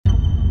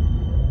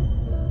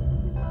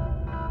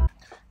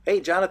Hey,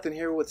 Jonathan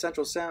here with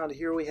Central Sound.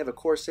 Here we have a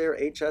Corsair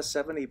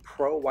HS70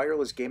 PRO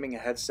wireless gaming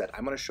headset.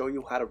 I'm going to show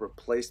you how to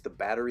replace the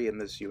battery in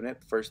this unit.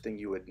 First thing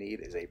you would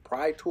need is a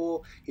pry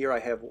tool. Here I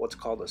have what's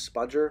called a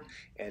spudger,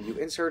 and you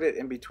insert it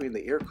in between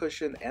the ear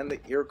cushion and the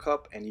ear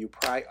cup, and you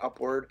pry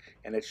upward,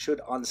 and it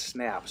should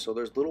unsnap. So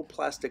there's little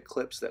plastic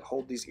clips that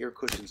hold these ear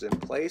cushions in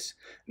place.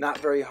 Not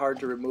very hard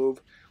to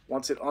remove.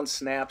 Once it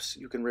unsnaps,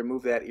 you can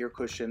remove that ear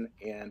cushion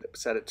and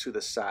set it to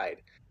the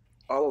side.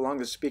 All along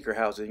the speaker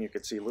housing you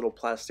can see little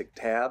plastic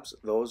tabs.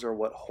 Those are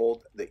what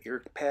hold the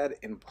ear pad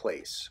in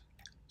place.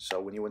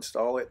 So when you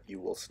install it, you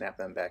will snap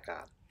them back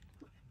on.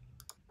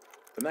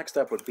 The next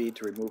step would be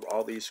to remove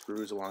all these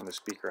screws along the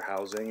speaker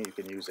housing. You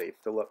can use a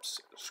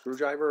Phillips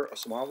screwdriver, a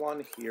small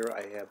one. Here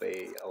I have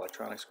a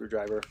electronic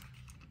screwdriver.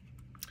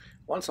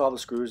 Once all the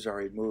screws are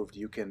removed,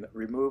 you can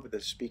remove the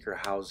speaker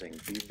housing.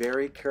 Be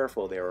very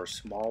careful, there are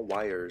small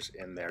wires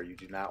in there. You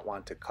do not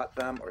want to cut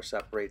them or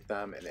separate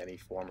them in any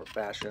form or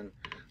fashion.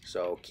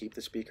 So keep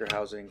the speaker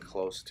housing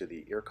close to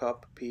the ear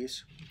cup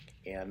piece,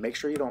 and make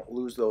sure you don't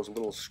lose those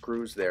little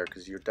screws there,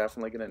 because you're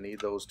definitely going to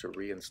need those to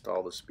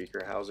reinstall the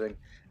speaker housing.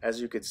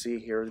 As you can see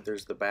here,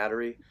 there's the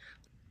battery.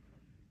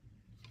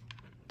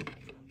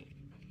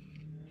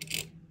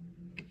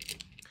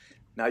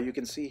 Now you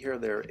can see here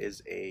there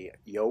is a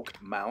yoke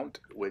mount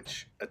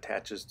which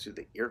attaches to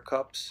the ear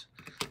cups.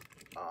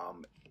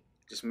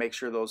 Just make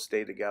sure those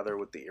stay together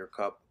with the ear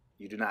cup.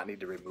 You do not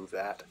need to remove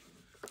that.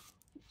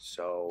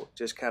 So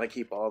just kind of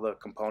keep all the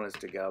components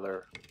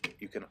together.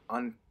 You can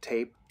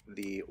untape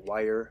the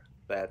wire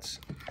that's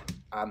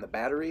on the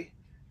battery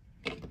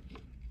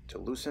to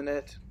loosen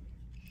it,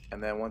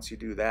 and then once you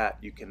do that,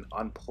 you can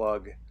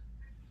unplug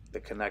the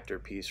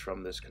connector piece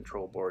from this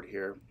control board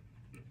here.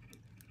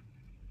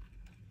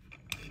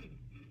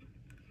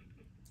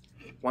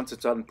 Once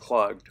it's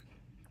unplugged,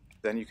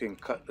 then you can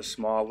cut the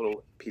small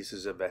little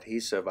pieces of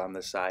adhesive on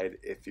the side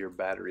if your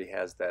battery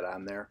has that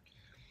on there.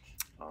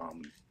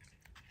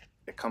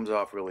 It comes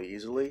off really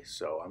easily,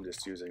 so I'm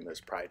just using this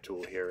pry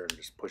tool here and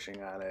just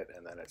pushing on it,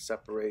 and then it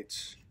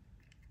separates.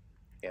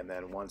 And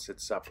then once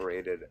it's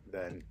separated,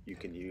 then you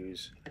can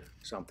use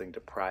something to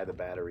pry the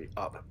battery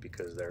up,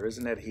 because there is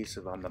an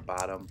adhesive on the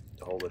bottom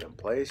to hold it in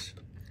place.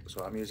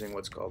 So I'm using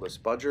what's called a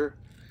spudger,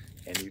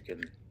 and you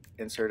can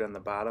insert on the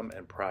bottom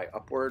and pry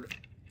upward,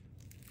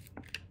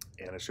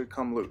 and it should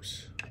come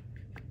loose.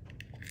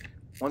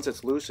 Once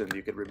it's loosened,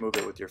 you can remove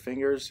it with your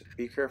fingers.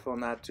 Be careful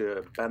not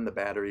to bend the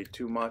battery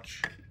too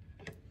much.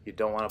 You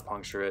don't want to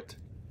puncture it.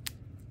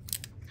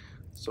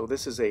 So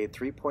this is a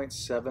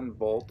 3.7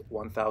 volt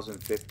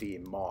 1050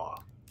 mAh.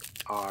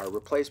 Our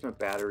replacement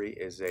battery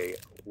is a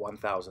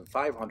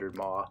 1500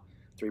 mAh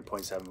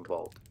 3.7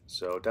 volt.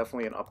 So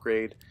definitely an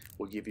upgrade.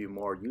 Will give you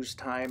more use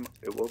time.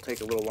 It will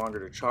take a little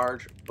longer to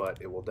charge,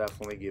 but it will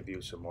definitely give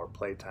you some more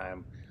play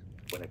time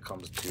when it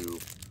comes to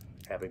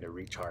having to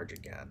recharge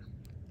again.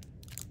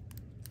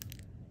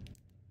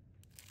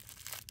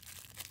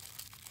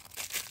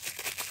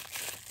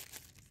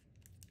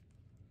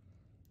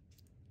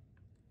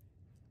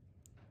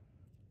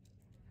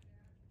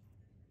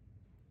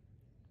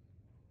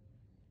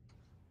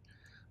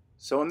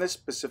 So in this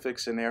specific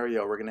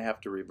scenario, we're going to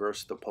have to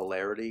reverse the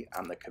polarity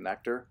on the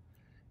connector.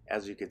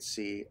 As you can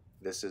see,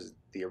 this is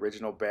the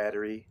original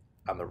battery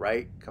on the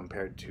right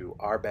compared to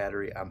our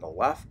battery on the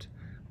left.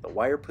 The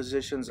wire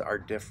positions are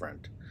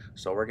different,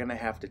 so we're going to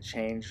have to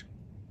change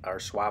or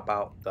swap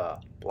out the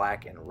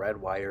black and red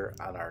wire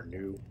on our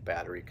new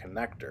battery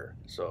connector.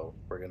 So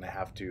we're going to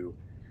have to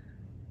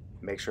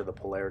make sure the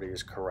polarity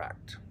is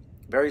correct.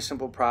 Very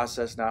simple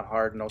process, not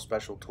hard, no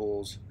special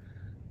tools.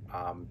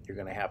 You're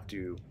going to have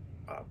to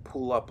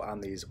pull up on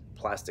these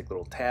plastic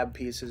little tab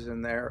pieces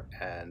in there,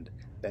 and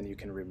then you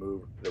can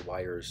remove the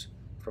wires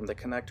from the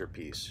connector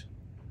piece.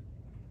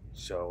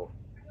 So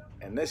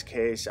in this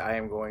case, I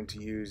am going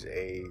to use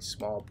a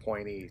small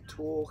pointy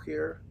tool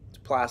here. It's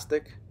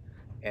plastic,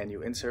 and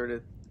you insert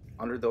it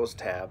under those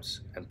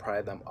tabs and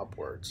pry them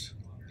upwards.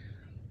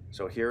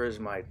 So here is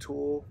my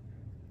tool,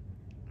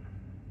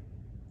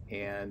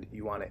 and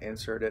you want to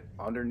insert it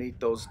underneath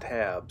those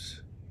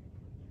tabs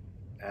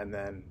and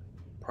then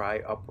pry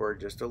upward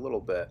just a little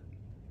bit.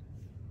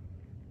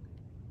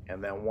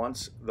 And then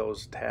once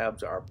those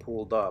tabs are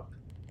pulled up,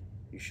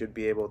 you should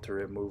be able to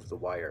remove the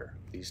wire.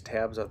 These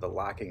tabs are the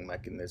locking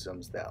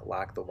mechanisms that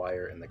lock the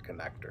wire in the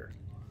connector.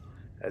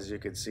 As you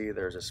can see,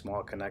 there's a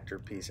small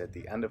connector piece at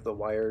the end of the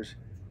wires.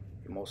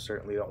 You most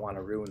certainly don't want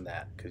to ruin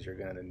that, because you're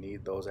going to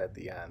need those at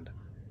the end.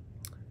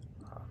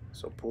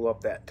 So pull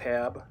up that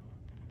tab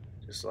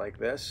just like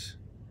this.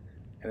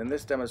 And in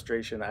this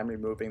demonstration, I'm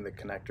removing the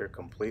connector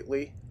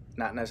completely.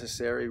 Not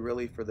necessary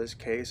really for this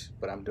case,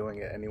 but I'm doing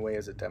it anyway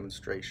as a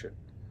demonstration.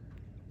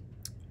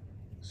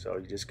 So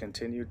you just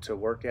continue to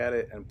work at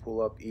it and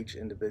pull up each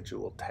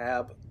individual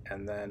tab,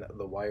 and then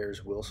the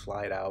wires will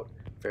slide out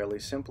fairly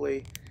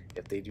simply.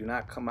 If they do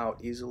not come out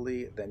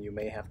easily, then you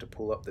may have to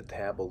pull up the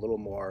tab a little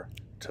more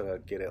to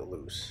get it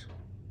loose.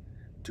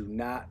 Do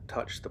not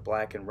touch the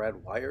black and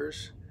red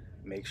wires.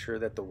 Make sure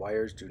that the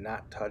wires do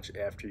not touch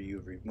after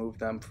you've removed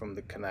them from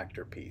the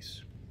connector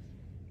piece.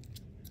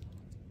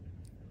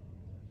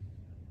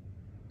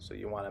 So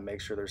you want to make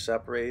sure they're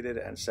separated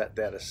and set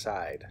that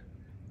aside.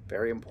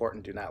 Very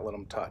important, do not let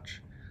them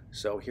touch.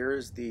 So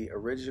here's the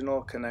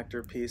original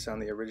connector piece on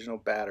the original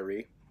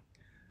battery,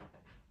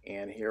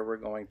 and here we're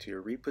going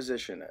to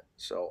reposition it.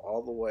 So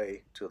all the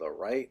way to the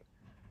right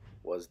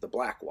was the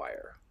black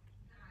wire.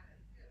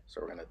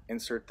 So we're going to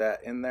insert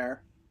that in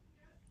there.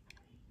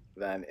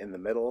 Then in the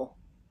middle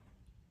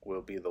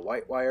will be the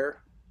white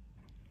wire,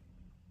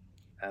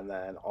 and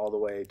then all the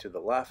way to the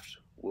left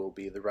will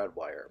be the red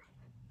wire.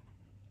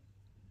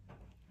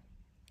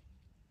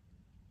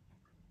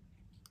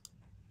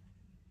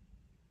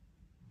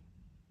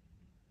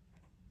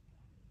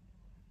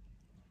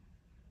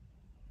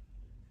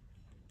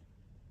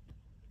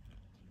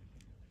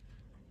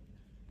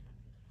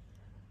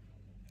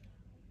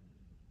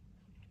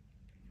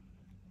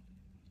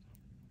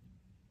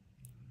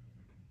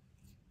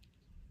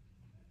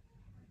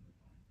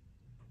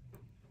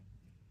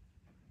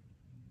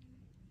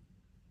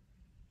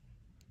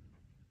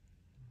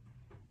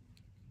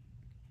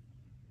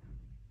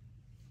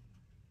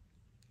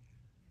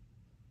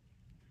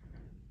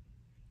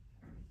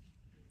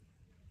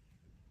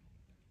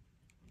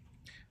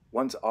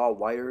 Once all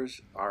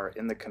wires are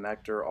in the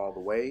connector all the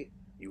way,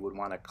 you would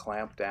want to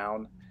clamp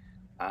down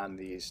on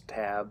these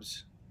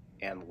tabs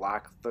and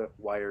lock the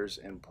wires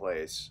in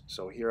place.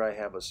 So here I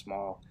have a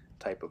small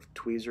type of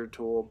tweezer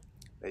tool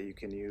that you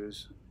can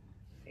use,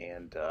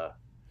 and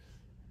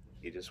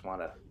you just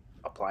want to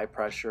apply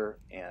pressure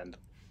and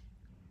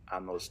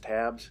on those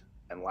tabs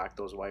and lock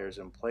those wires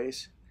in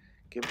place.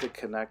 Give the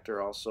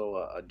connector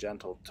also a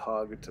gentle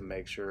tug to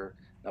make sure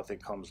nothing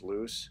comes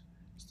loose,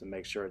 just to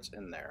make sure it's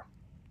in there.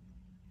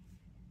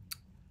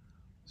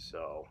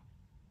 So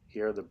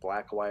here the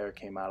black wire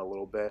came out a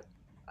little bit.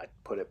 I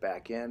put it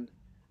back in,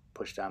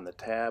 pushed on the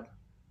tab,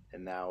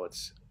 and now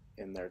it's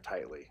in there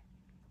tightly.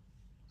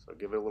 So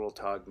give it a little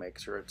tug, make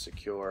sure it's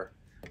secure.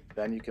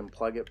 Then you can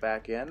plug it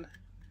back in.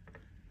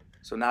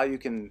 So now you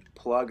can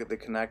plug the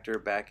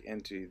connector back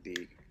into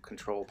the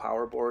control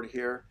power board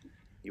here.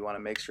 You want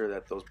to make sure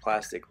that those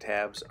plastic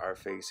tabs are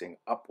facing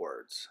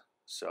upwards.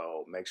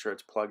 So make sure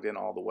it's plugged in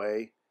all the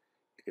way.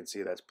 You can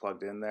see that's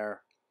plugged in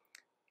there.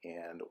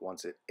 And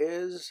once it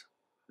is,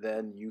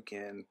 then you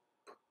can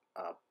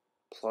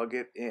plug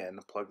it in,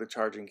 plug the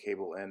charging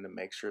cable in to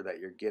make sure that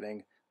you're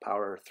getting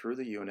power through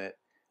the unit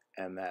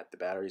and that the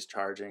battery's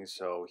charging.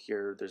 So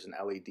here there's an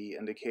LED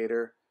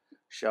indicator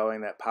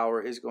showing that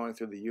power is going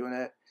through the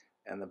unit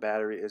and the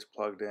battery is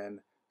plugged in.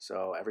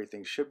 So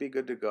everything should be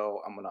good to go.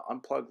 I'm going to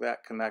unplug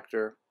that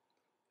connector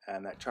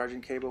and that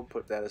charging cable,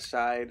 put that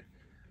aside.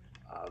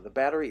 The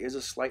battery is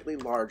a slightly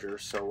larger,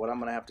 so what I'm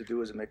going to have to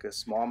do is make a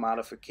small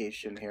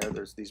modification here.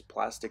 There's these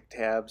plastic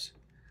tabs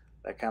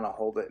that kind of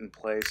hold it in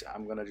place.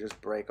 I'm going to just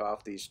break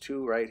off these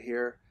two right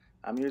here.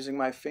 I'm using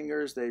my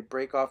fingers. They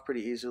break off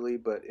pretty easily,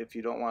 but if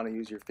you don't want to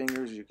use your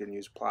fingers, you can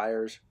use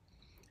pliers.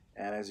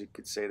 And as you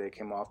could see, they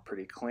came off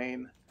pretty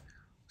clean.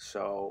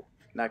 So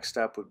next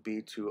step would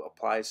be to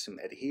apply some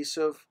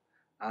adhesive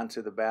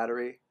onto the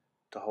battery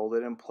to hold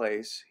it in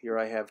place. Here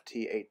I have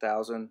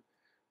T8000,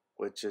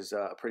 which is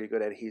a pretty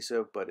good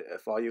adhesive, but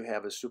if all you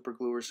have is super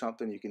glue or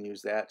something, you can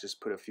use that. Just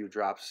put a few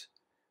drops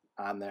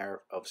on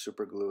there of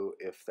super glue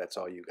if that's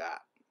all you got.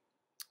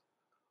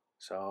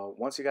 So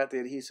once you got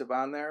the adhesive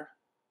on there,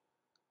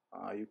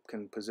 you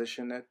can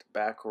position it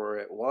back where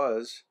it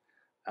was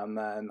and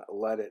then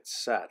let it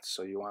set.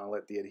 So you want to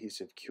let the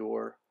adhesive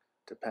cure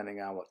depending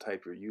on what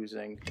type you're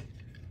using,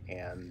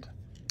 and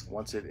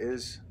once it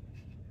is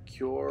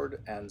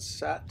cured and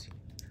set,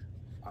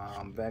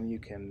 then you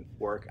can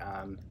work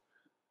on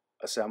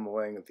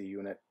assembling the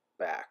unit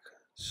back.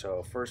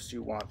 So first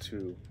you want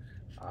to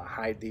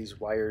hide these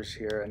wires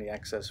here, any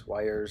excess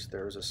wires.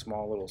 There's a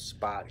small little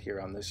spot here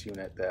on this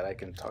unit that I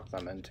can tuck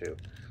them into.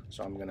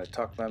 So I'm going to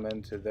tuck them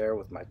into there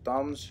with my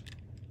thumbs,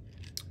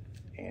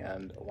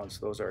 and once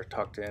those are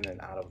tucked in and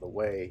out of the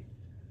way,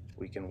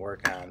 we can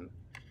work on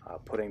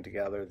putting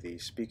together the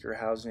speaker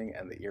housing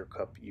and the ear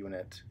cup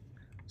unit.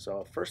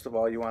 So first of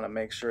all, you want to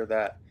make sure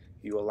that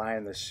you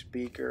align the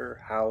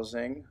speaker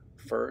housing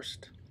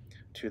first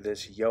to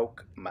this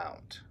yoke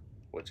mount,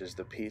 which is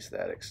the piece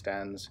that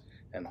extends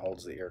and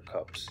holds the ear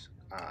cups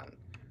on.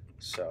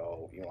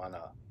 So you want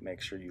to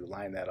make sure you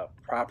line that up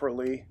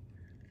properly,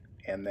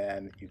 and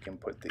then you can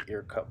put the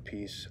ear cup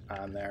piece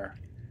on there.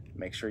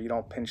 Make sure you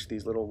don't pinch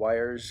these little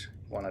wires.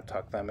 You want to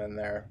tuck them in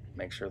there,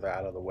 make sure they're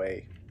out of the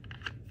way.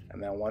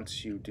 And then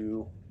once you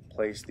do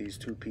place these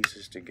two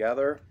pieces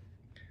together,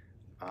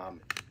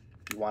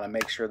 you want to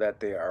make sure that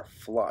they are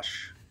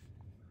flush.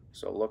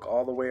 So look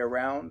all the way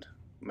around,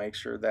 make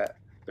sure that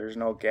there's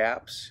no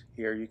gaps.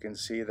 Here you can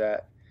see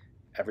that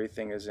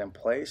everything is in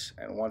place,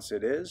 and once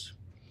it is,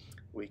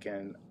 we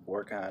can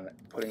work on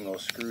putting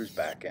those screws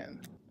back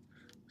in.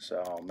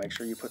 So make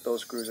sure you put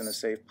those screws in a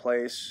safe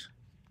place,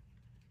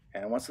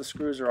 and once the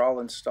screws are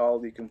all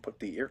installed, you can put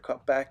the ear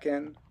cup back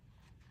in.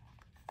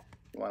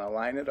 You want to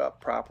line it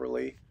up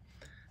properly.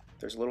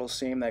 There's a little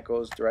seam that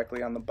goes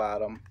directly on the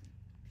bottom,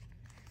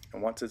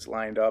 and once it's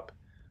lined up,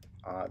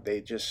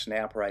 they just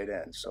snap right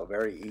in, so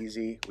very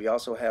easy. We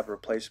also have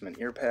replacement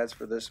ear pads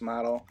for this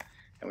model,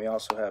 and we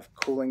also have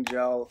cooling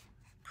gel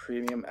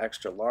premium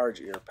extra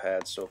large ear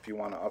pads, so if you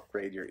want to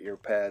upgrade your ear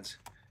pads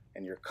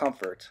and your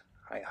comfort,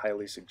 I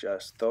highly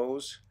suggest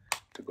those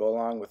to go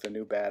along with a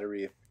new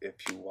battery if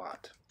you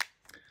want.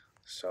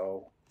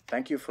 So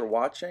thank you for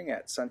watching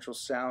at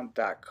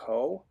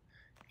centralsound.co,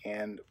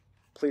 and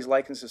please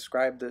like and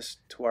subscribe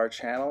to our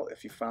channel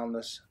if you found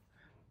this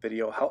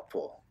video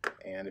helpful.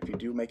 And if you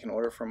do make an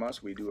order from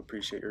us, we do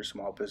appreciate your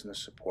small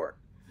business support.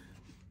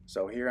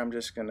 So here I'm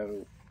just going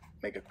to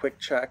make a quick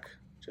check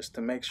just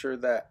to make sure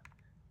that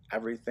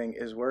everything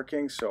is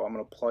working. So I'm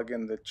going to plug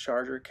in the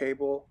charger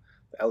cable.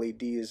 The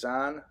LED is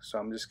on, so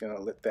I'm just going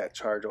to let that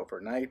charge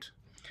overnight.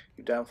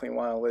 You definitely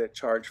want to let it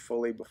charge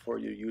fully before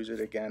you use it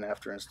again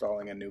after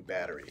installing a new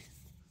battery.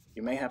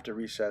 You may have to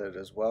reset it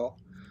as well.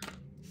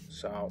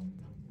 So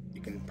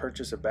you can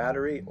purchase a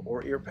battery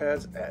or ear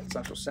pads at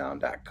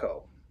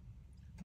centralsound.co.